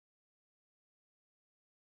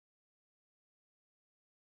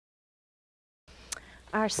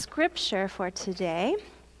Our scripture for today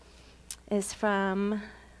is from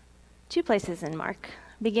two places in Mark,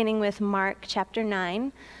 beginning with Mark chapter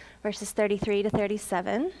 9, verses 33 to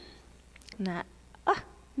 37. And that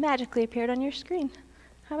magically appeared on your screen.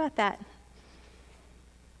 How about that?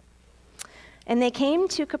 And they came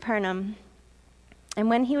to Capernaum, and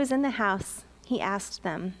when he was in the house, he asked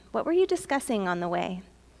them, "What were you discussing on the way?"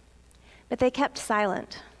 But they kept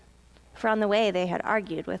silent, for on the way they had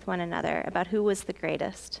argued with one another about who was the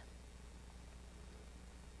greatest.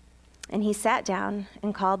 And he sat down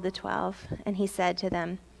and called the 12, and he said to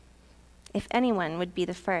them, "If anyone would be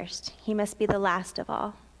the first, he must be the last of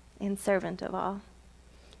all and servant of all."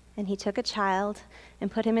 And he took a child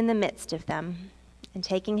and put him in the midst of them. And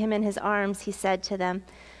taking him in his arms, he said to them,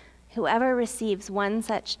 "Whoever receives one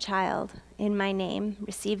such child in my name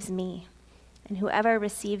receives me, and whoever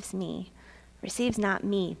receives me receives not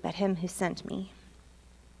me, but him who sent me."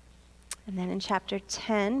 And then in chapter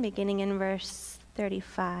 10, beginning in verse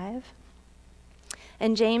 35,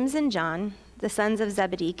 and James and John, the sons of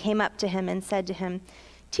Zebedee, came up to him and said to him,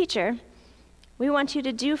 "Teacher, we want you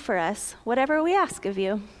to do for us whatever we ask of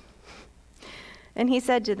you." And he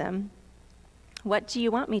said to them, "What do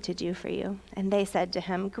you want me to do for you?" And they said to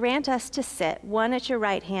him, "Grant us to sit, one at your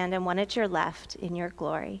right hand and one at your left, in your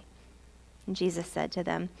glory." And Jesus said to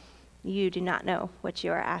them, "You do not know what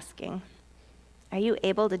you are asking. Are you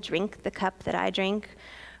able to drink the cup that I drink,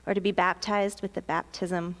 or to be baptized with the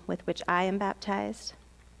baptism with which I am baptized?"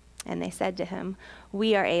 And they said to him,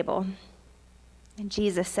 "We are able." And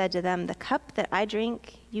Jesus said to them, "The cup that I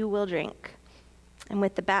drink, you will drink, and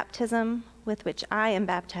with the baptism with which I am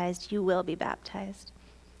baptized, you will be baptized.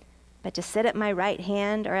 But to sit at my right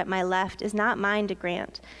hand or at my left is not mine to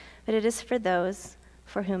grant, but it is for those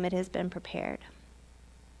for whom it has been prepared."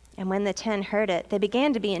 And when the 10 heard it, they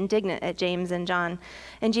began to be indignant at James and John.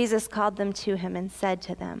 And Jesus called them to him and said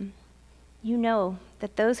to them, "You know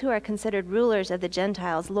that those who are considered rulers of the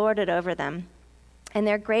Gentiles lord it over them, and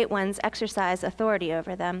their great ones exercise authority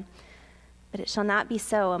over them. But it shall not be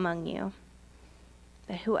so among you.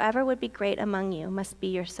 But whoever would be great among you must be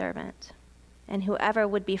your servant, and whoever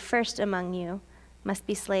would be first among you must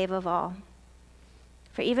be slave of all.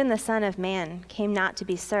 For even the Son of Man came not to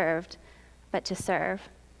be served, but to serve,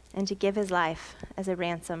 and to give his life as a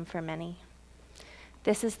ransom for many."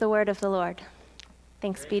 This is the word of the Lord.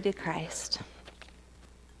 Thanks be to Christ.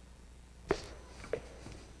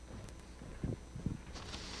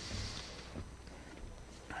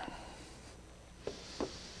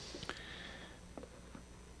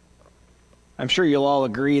 I'm sure you'll all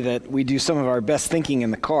agree that we do some of our best thinking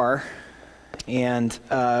in the car, and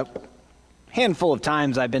a handful of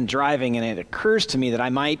times I've been driving and it occurs to me that I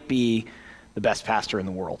might be the best pastor in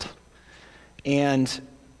the world. And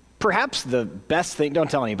perhaps the best thing,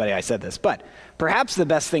 don't tell anybody I said this, but perhaps the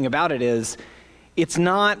best thing about it is it's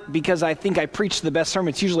not because I think I preach the best sermon.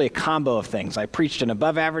 It's usually a combo of things. I preached an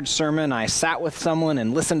above average sermon, I sat with someone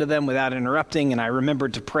and listened to them without interrupting, and I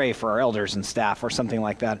remembered to pray for our elders and staff or something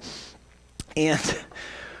like that. And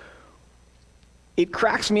it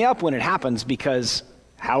cracks me up when it happens, because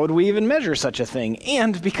how would we even measure such a thing?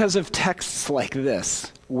 And because of texts like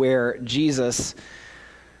this, where Jesus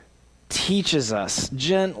teaches us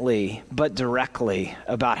gently but directly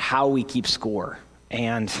about how we keep score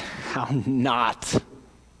and how not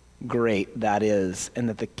great that is, and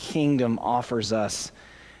that the kingdom offers us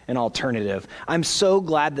an alternative. I'm so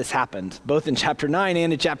glad this happened, both in chapter 9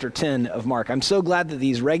 and in chapter 10 of Mark. I'm so glad that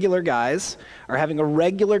these regular guys are having a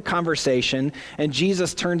regular conversation, and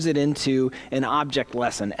Jesus turns it into an object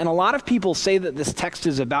lesson. And a lot of people say that this text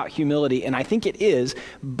is about humility, and I think it is,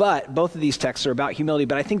 but both of these texts are about humility,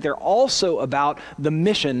 but I think they're also about the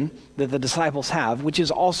mission that the disciples have, which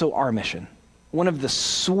is also our mission. One of the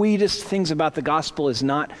sweetest things about the gospel is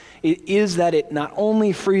that it not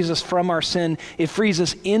only frees us from our sin, it frees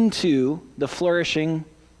us into the flourishing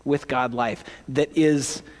with God life that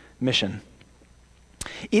is mission.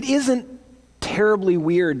 It isn't terribly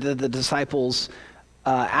weird that the disciples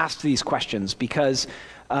asked these questions, because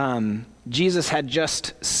Jesus had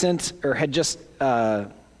just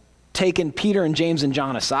taken Peter and James and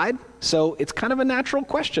John aside. So it's kind of a natural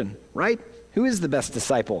question, right? Who is the best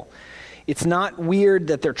disciple? It's not weird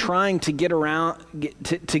that they're trying to get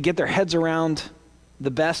their heads around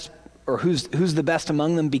the best, or who's the best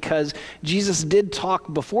among them, because Jesus did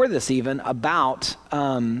talk before this even about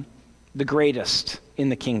the greatest in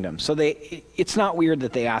the kingdom. So it's not weird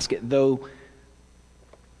that they ask it, though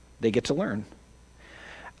they get to learn.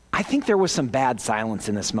 I think there was some bad silence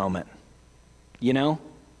in this moment. You know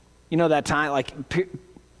that time, like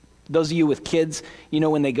those of you with kids,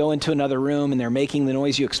 when they go into another room and they're making the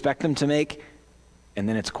noise you expect them to make, and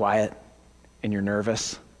then it's quiet and you're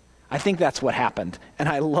nervous? I think that's what happened. And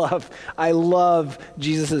I love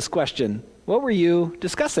Jesus' question. What were you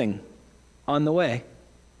discussing on the way?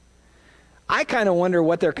 I kind of wonder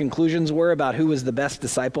what their conclusions were about who was the best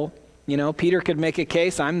disciple. Peter could make a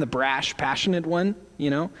case. I'm the brash, passionate one.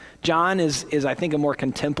 John is I think, a more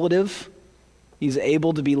contemplative. He's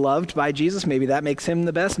able to be loved by Jesus. Maybe that makes him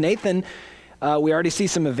the best. Nathan, we already see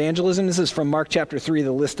some evangelism. This is from Mark chapter 3,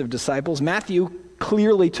 the list of disciples. Matthew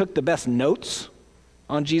clearly took the best notes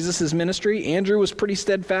on Jesus' ministry. Andrew was pretty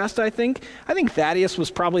steadfast, I think. I think Thaddeus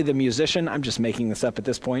was probably the musician. I'm just making this up at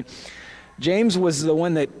this point. James was the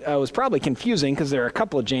one that was probably confusing because there are a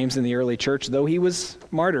couple of James in the early church, though he was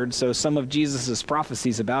martyred, so some of Jesus'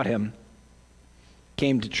 prophecies about him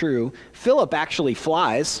came to true. Philip actually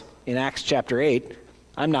flies in Acts chapter 8.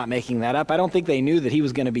 I'm not making that up. I don't think they knew that he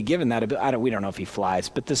was going to be given that. We don't know if he flies,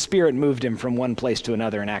 but the Spirit moved him from one place to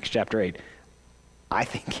another in Acts chapter 8. I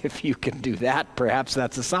think if you can do that, perhaps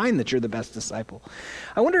that's a sign that you're the best disciple.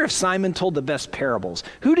 I wonder if Simon told the best parables.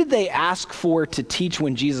 Who did they ask for to teach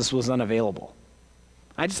when Jesus was unavailable?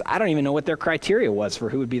 I don't even know what their criteria was for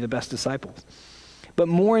who would be the best disciples. But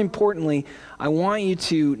more importantly, I want you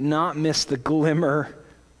to not miss the glimmer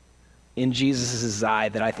in Jesus' eye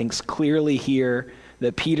that I think is clearly here,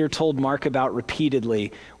 that Peter told Mark about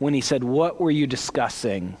repeatedly when he said, "What were you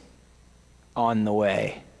discussing on the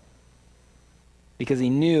way?" Because he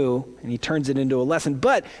knew, and he turns it into a lesson.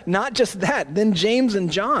 But not just that, then James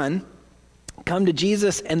and John come to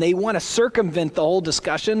Jesus and they want to circumvent the whole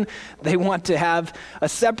discussion. They want to have a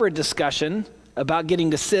separate discussion about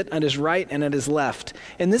getting to sit on his right and at his left.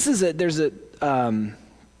 And this is there's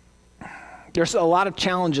a lot of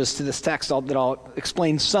challenges to this text that I'll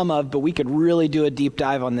explain some of, but we could really do a deep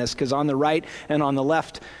dive on this, because on the right and on the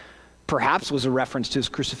left perhaps was a reference to his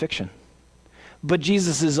crucifixion. But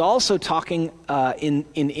Jesus is also talking in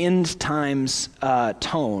end times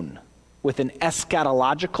tone, with an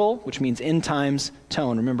eschatological, which means end times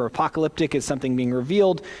tone. Remember, apocalyptic is something being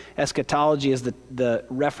revealed. Eschatology is the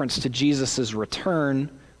reference to Jesus' return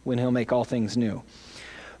when he'll make all things new.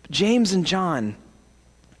 James and John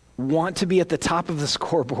want to be at the top of the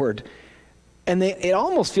scoreboard, and it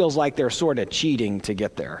almost feels like they're sort of cheating to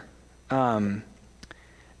get there.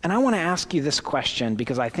 And I want to ask you this question,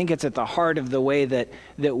 because I think it's at the heart of the way that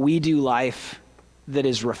we do life, that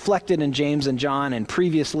is reflected in James and John, and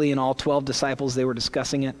previously in all 12 disciples, they were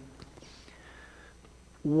discussing it.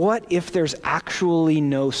 What if there's actually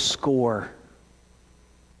no score?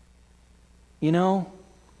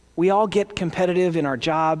 We all get competitive in our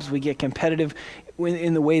jobs. We get competitive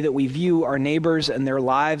in the way that we view our neighbors and their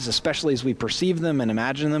lives, especially as we perceive them and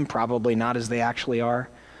imagine them, probably not as they actually are.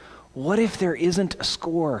 What if there isn't a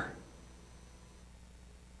score?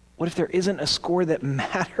 What if there isn't a score that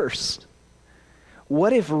matters?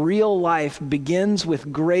 What if real life begins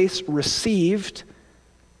with grace received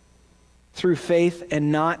through faith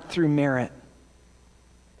and not through merit?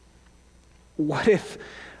 What if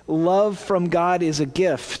love from God is a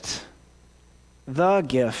gift, the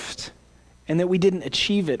gift, and that we didn't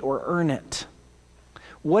achieve it or earn it?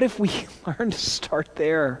 What if we learn to start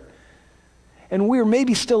there? And we're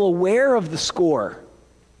maybe still aware of the score.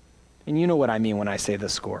 And you know what I mean when I say the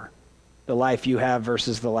score. The life you have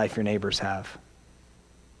versus the life your neighbors have.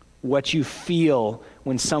 What you feel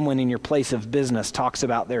when someone in your place of business talks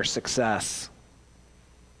about their success.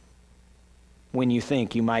 When you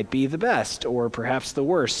think you might be the best or perhaps the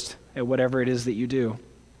worst at whatever it is that you do.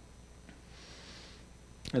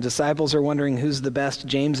 The disciples are wondering who's the best.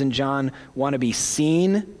 James and John want to be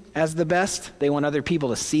seen as the best. They want other people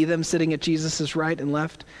to see them sitting at Jesus' right and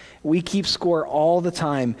left. We keep score all the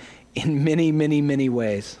time in many, many, many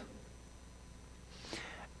ways.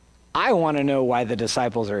 I want to know why the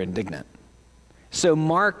disciples are indignant. So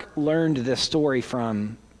Mark learned this story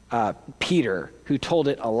from Peter, who told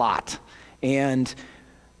it a lot. And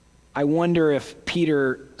I wonder if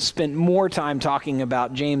Peter spent more time talking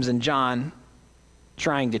about James and John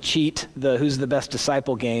trying to cheat the who's the best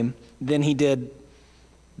disciple game than he did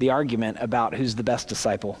the argument about who's the best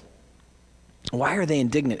disciple. Why are they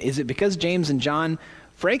indignant? Is it because James and John,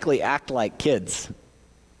 frankly, act like kids?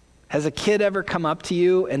 Has a kid ever come up to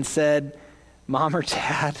you and said, "Mom or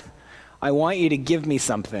Dad, I want you to give me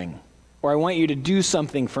something, or I want you to do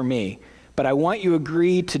something for me, but I want you to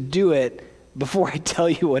agree to do it before I tell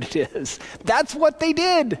you what it is"? That's what they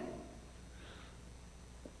did.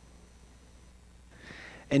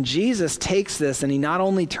 And Jesus takes this and he not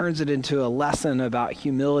only turns it into a lesson about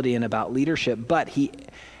humility and about leadership, but he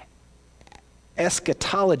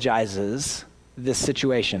eschatologizes this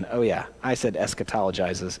situation. Oh yeah, I said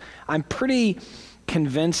eschatologizes. I'm pretty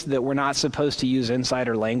convinced that we're not supposed to use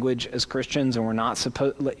insider language as Christians, and we're not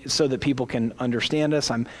supposed so that people can understand us.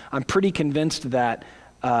 I'm pretty convinced that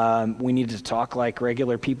we need to talk like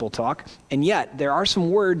regular people talk, and yet there are some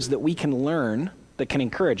words that we can learn that can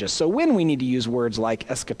encourage us. So when we need to use words like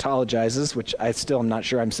eschatologizes, which I still am not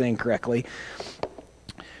sure I'm saying correctly,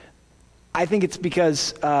 I think it's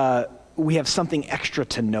because we have something extra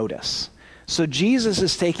to notice. So Jesus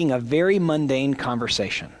is taking a very mundane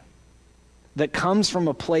conversation that comes from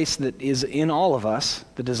a place that is in all of us,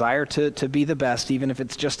 the desire to be the best, even if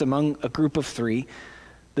it's just among a group of three,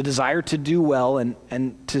 the desire to do well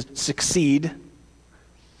and to succeed.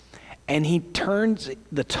 And he turns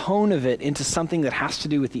the tone of it into something that has to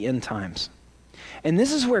do with the end times. And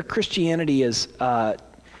this is where Christianity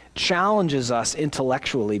challenges us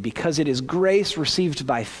intellectually, because it is grace received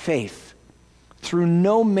by faith through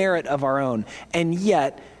no merit of our own. And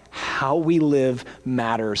yet, how we live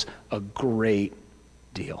matters a great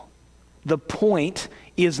deal. The point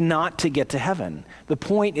is not to get to heaven. The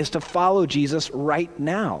point is to follow Jesus right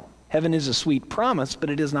now. Heaven is a sweet promise, but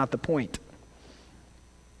it is not the point.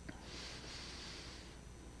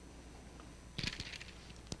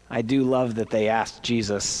 I do love that they asked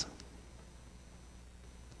Jesus,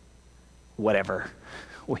 whatever,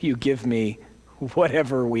 will you give me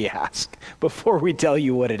whatever we ask? Before we tell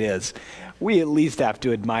you what it is, we at least have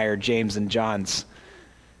to admire James and John's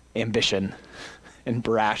ambition and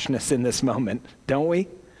brashness in this moment, don't we?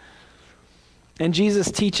 And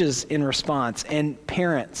Jesus teaches in response. And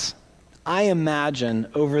parents, I imagine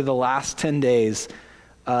over the last 10 days,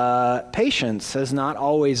 patience has not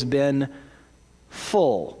always been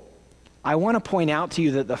full. I want to point out to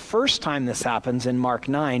you that the first time this happens in Mark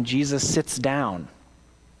 9, Jesus sits down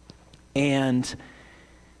and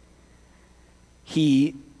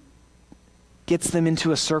he gets them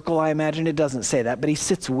into a circle. I imagine it doesn't say that, but he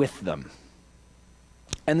sits with them.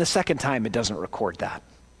 And the second time it doesn't record that,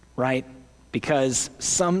 right? Because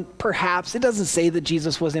perhaps, it doesn't say that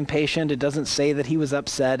Jesus was impatient. It doesn't say that he was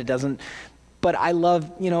upset. It doesn't, but I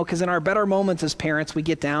love, because in our better moments as parents, we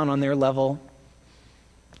get down on their level.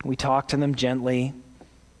 We talk to them gently,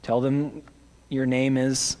 tell them your name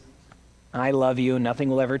is, I love you, nothing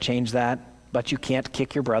will ever change that, but you can't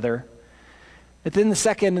kick your brother. But then the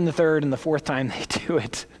second and the third and the fourth time they do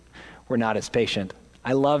it, we're not as patient.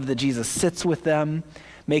 I love that Jesus sits with them,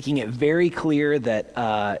 making it very clear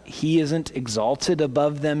that he isn't exalted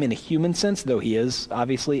above them in a human sense, though he is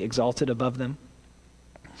obviously exalted above them.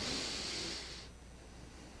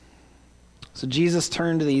 So Jesus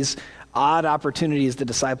turned these odd opportunities the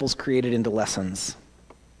disciples created into lessons.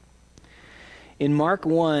 In Mark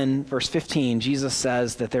 1, verse 15, Jesus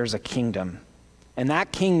says that there's a kingdom. And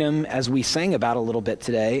that kingdom, as we sang about a little bit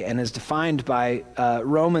today, and is defined by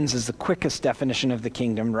Romans as the quickest definition of the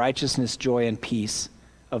kingdom, righteousness, joy, and peace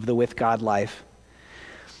of the with God life.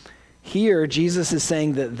 Here, Jesus is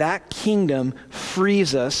saying that that kingdom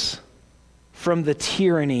frees us from the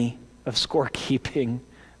tyranny of scorekeeping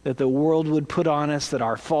that the world would put on us, that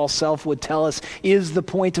our false self would tell us is the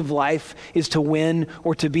point of life, is to win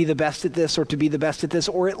or to be the best at this or to be the best at this,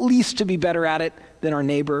 or at least to be better at it than our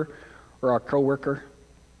neighbor or our coworker.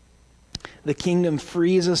 The kingdom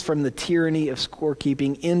frees us from the tyranny of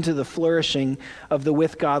scorekeeping into the flourishing of the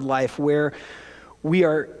with God life, where we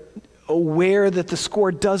are aware that the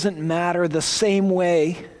score doesn't matter the same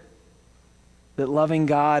way that loving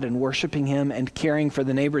God and worshiping him and caring for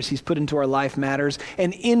the neighbors he's put into our life matters.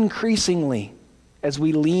 And increasingly, as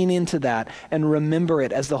we lean into that and remember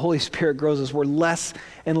it, as the Holy Spirit grows us, we're less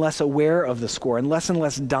and less aware of the score and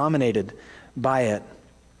less dominated by it.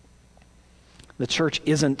 The church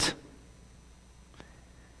isn't.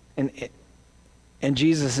 And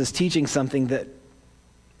Jesus is teaching something that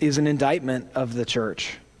is an indictment of the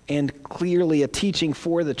church and clearly a teaching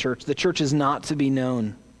for the church. The church is not to be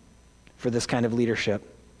known for this kind of leadership.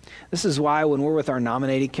 This is why when we're with our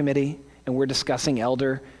nominating committee and we're discussing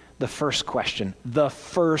elder, the first question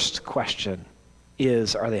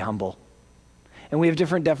is, are they humble? And we have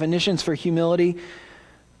different definitions for humility,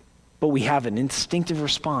 but we have an instinctive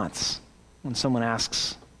response when someone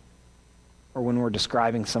asks, or when we're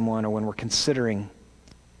describing someone, or when we're considering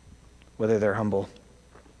whether they're humble.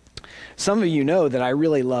 Some of you know that I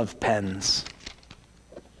really love pens.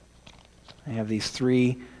 I have these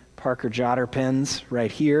 3 Parker Jotter pens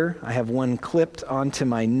right here. I have one clipped onto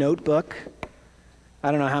my notebook.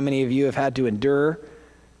 I don't know how many of you have had to endure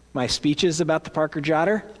my speeches about the Parker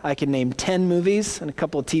Jotter. I can name 10 movies and a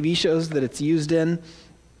couple of TV shows that it's used in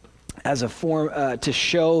as a form to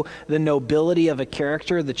show the nobility of a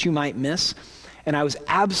character that you might miss. And I was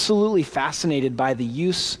absolutely fascinated by the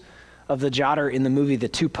use of the Jotter in the movie The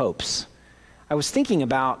Two Popes. I was thinking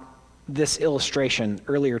about this illustration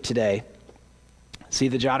earlier today. See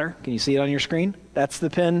the jotter? Can you see it on your screen? That's the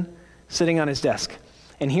pen sitting on his desk.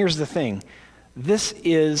 And here's the thing. This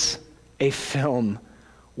is a film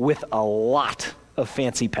with a lot of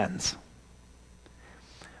fancy pens.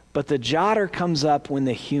 But the jotter comes up when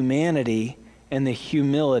the humanity and the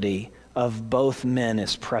humility of both men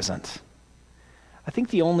is present. I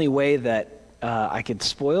think the only way that I could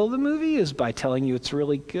spoil the movie is by telling you it's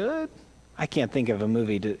really good. I can't think of a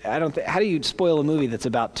movie. How do you spoil a movie that's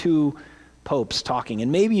about two popes talking?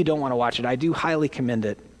 And maybe you don't want to watch it. I do highly commend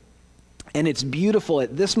it. And it's beautiful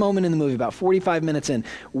at this moment in the movie, about 45 minutes in,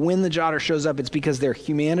 when the jotter shows up, it's because their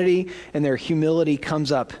humanity and their humility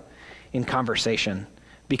comes up in conversation.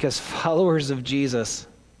 Because followers of Jesus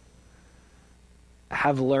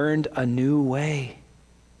have learned a new way.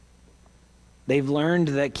 They've learned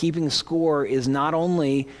that keeping score is not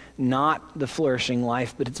only not the flourishing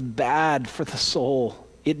life, but it's bad for the soul.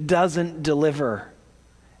 It doesn't deliver.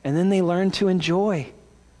 And then they learn to enjoy.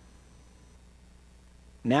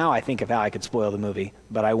 Now I think of how I could spoil the movie,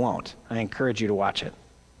 but I won't. I encourage you to watch it.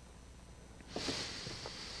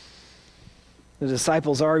 The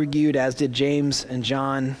disciples argued, as did James and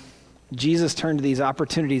John. Jesus turned these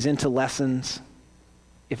opportunities into lessons.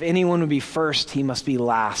 If anyone would be first, he must be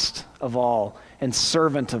last of all and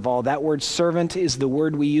servant of all. That word servant is the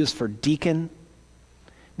word we use for deacon.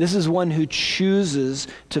 This is one who chooses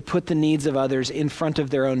to put the needs of others in front of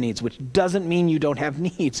their own needs, which doesn't mean you don't have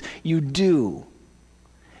needs. You do.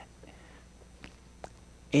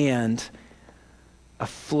 And a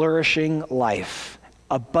flourishing life,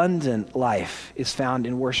 abundant life, is found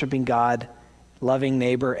in worshiping God, loving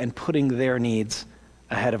neighbor, and putting their needs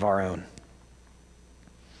ahead of our own.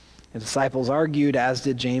 The disciples argued, as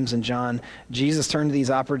did James and John. Jesus turned these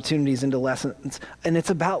opportunities into lessons, and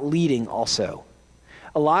it's about leading also.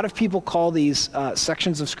 A lot of people call these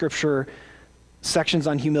sections of Scripture sections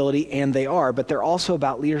on humility, and they are, but they're also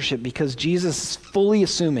about leadership because Jesus is fully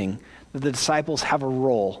assuming that the disciples have a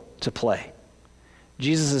role to play.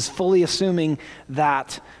 Jesus is fully assuming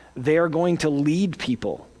that they are going to lead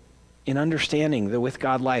people in understanding the with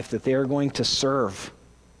God life, that they are going to serve.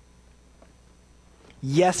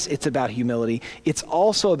 Yes, it's about humility. It's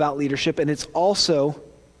also about leadership, and it's also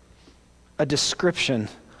a description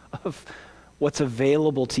of what's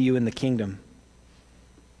available to you in the kingdom.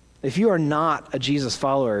 If you are not a Jesus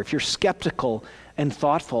follower, if you're skeptical and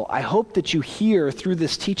thoughtful, I hope that you hear through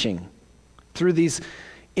this teaching, through these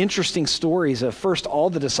interesting stories of first all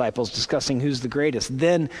the disciples discussing who's the greatest,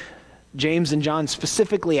 then James and John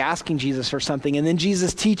specifically asking Jesus for something, and then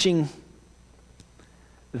Jesus teaching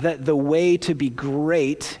that the way to be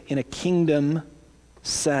great in a kingdom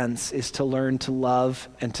sense is to learn to love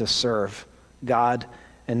and to serve God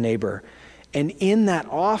and neighbor. And in that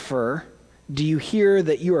offer, do you hear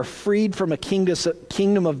that you are freed from a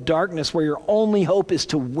kingdom of darkness where your only hope is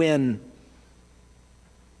to win?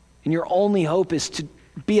 And your only hope is to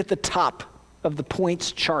be at the top of the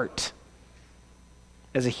points chart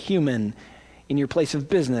as a human, in your place of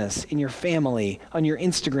business, in your family, on your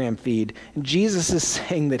Instagram feed. And Jesus is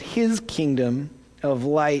saying that his kingdom of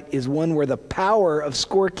light is one where the power of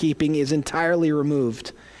scorekeeping is entirely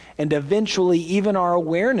removed, and eventually even our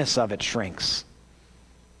awareness of it shrinks.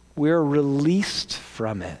 We're released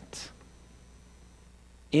from it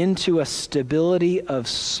into a stability of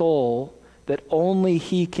soul that only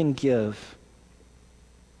he can give.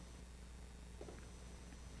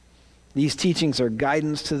 These teachings are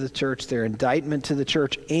guidance to the church, they're indictment to the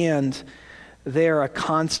church, and they're a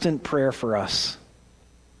constant prayer for us.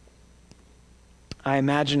 I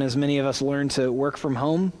imagine as many of us learn to work from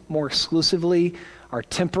home more exclusively, our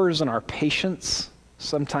tempers and our patience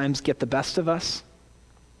sometimes get the best of us.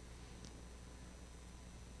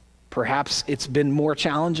 Perhaps it's been more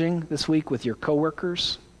challenging this week with your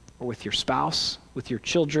coworkers, or with your spouse, with your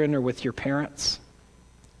children, or with your parents.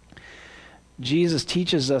 Jesus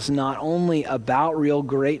teaches us not only about real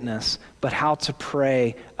greatness, but how to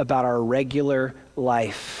pray about our regular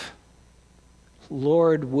life.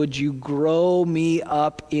 Lord, would you grow me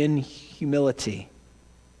up in humility?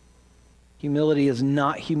 Humility is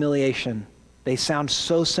not humiliation. They sound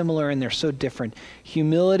so similar and they're so different.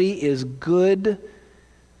 Humility is good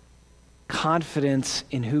confidence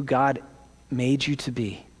in who God made you to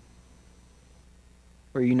be,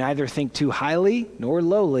 where you neither think too highly nor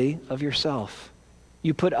lowly of yourself.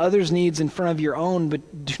 You put others' needs in front of your own,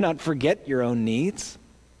 but do not forget your own needs.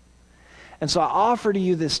 And so I offer to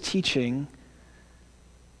you this teaching,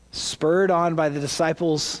 spurred on by the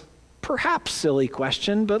disciples' perhaps silly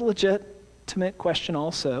question, but legitimate question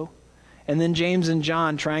also. And then James and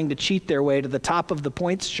John trying to cheat their way to the top of the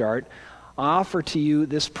points chart I offer to you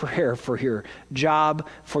this prayer for your job,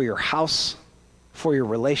 for your house, for your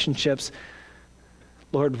relationships.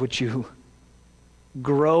 Lord, would you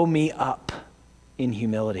grow me up in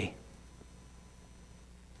humility?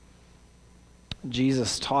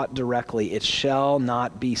 Jesus taught directly, "It shall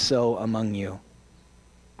not be so among you,"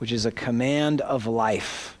 which is a command of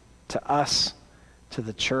life to us, to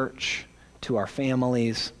the church, to our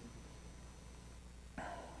families.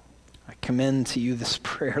 I commend to you this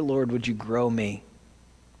prayer, Lord, would you grow me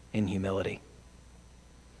in humility?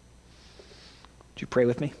 Would you pray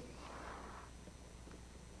with me?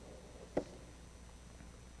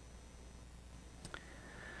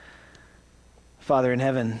 Father in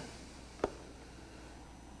heaven,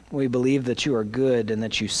 we believe that you are good and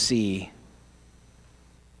that you see.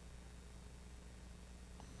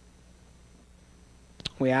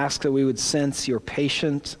 We ask that we would sense your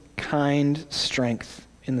patient, kind strength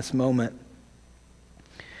in this moment,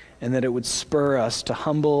 and that it would spur us to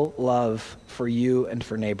humble love for you and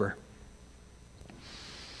for neighbor.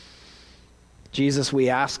 Jesus, we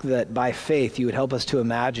ask that by faith you would help us to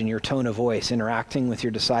imagine your tone of voice interacting with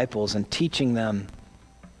your disciples and teaching them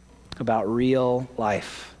about real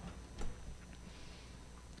life.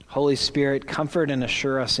 Holy Spirit, comfort and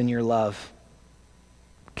assure us in your love.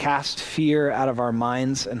 Cast fear out of our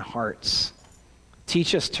minds and hearts.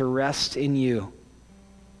 Teach us to rest in you,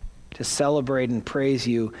 to celebrate and praise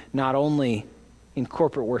you, not only in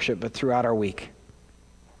corporate worship, but throughout our week.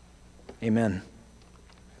 Amen.